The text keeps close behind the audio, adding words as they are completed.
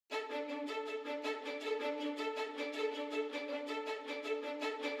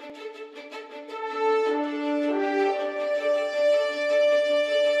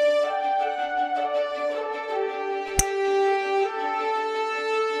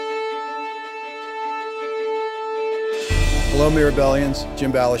Hello Mirabellians,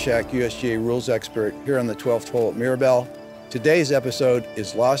 Jim Balaschak, USGA rules expert here on the 12th hole at Mirabel. Today's episode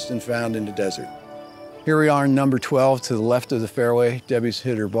is Lost and Found in the Desert. Here we are in number 12 to the left of the fairway. Debbie's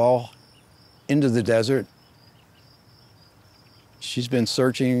hit her ball into the desert. She's been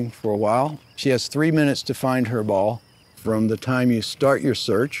searching for a while. She has 3 minutes to find her ball from the time you start your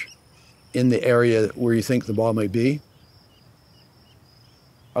search in the area where you think the ball may be.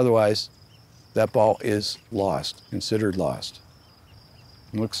 Otherwise, that ball is lost, considered lost.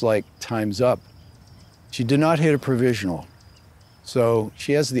 It looks like time's up. She did not hit a provisional, so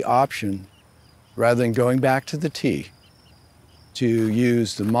she has the option, rather than going back to the tee, to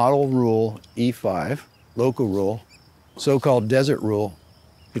use the model rule E5, local rule, so-called desert rule,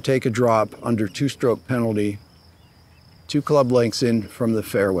 to take a drop under two-stroke penalty, 2 club lengths in from the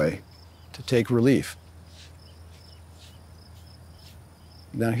fairway, to take relief.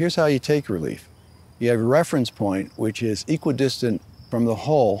 Now here's how you take relief. You have a reference point which is equidistant from the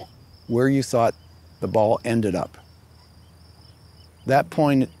hole where you thought the ball ended up. That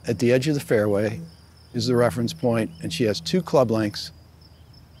point at the edge of the fairway is the reference point, and she has 2 club lengths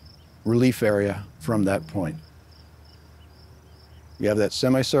relief area from that point. You have that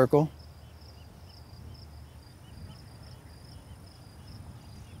semicircle.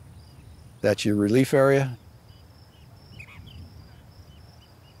 That's your relief area.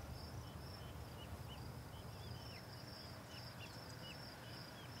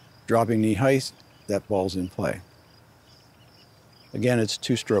 Dropping knee height, that ball's in play. Again, it's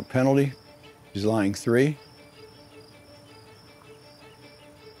 2-stroke penalty. She's lying 3.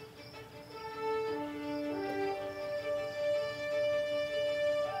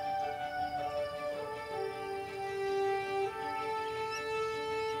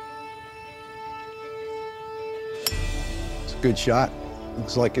 It's a good shot.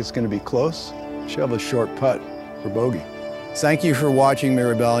 Looks like it's going to be close. She'll have a short putt for bogey. Thank you for watching,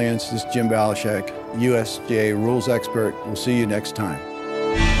 Mirabellians. This is Jim Balaschak, USGA rules expert. We'll see you next time.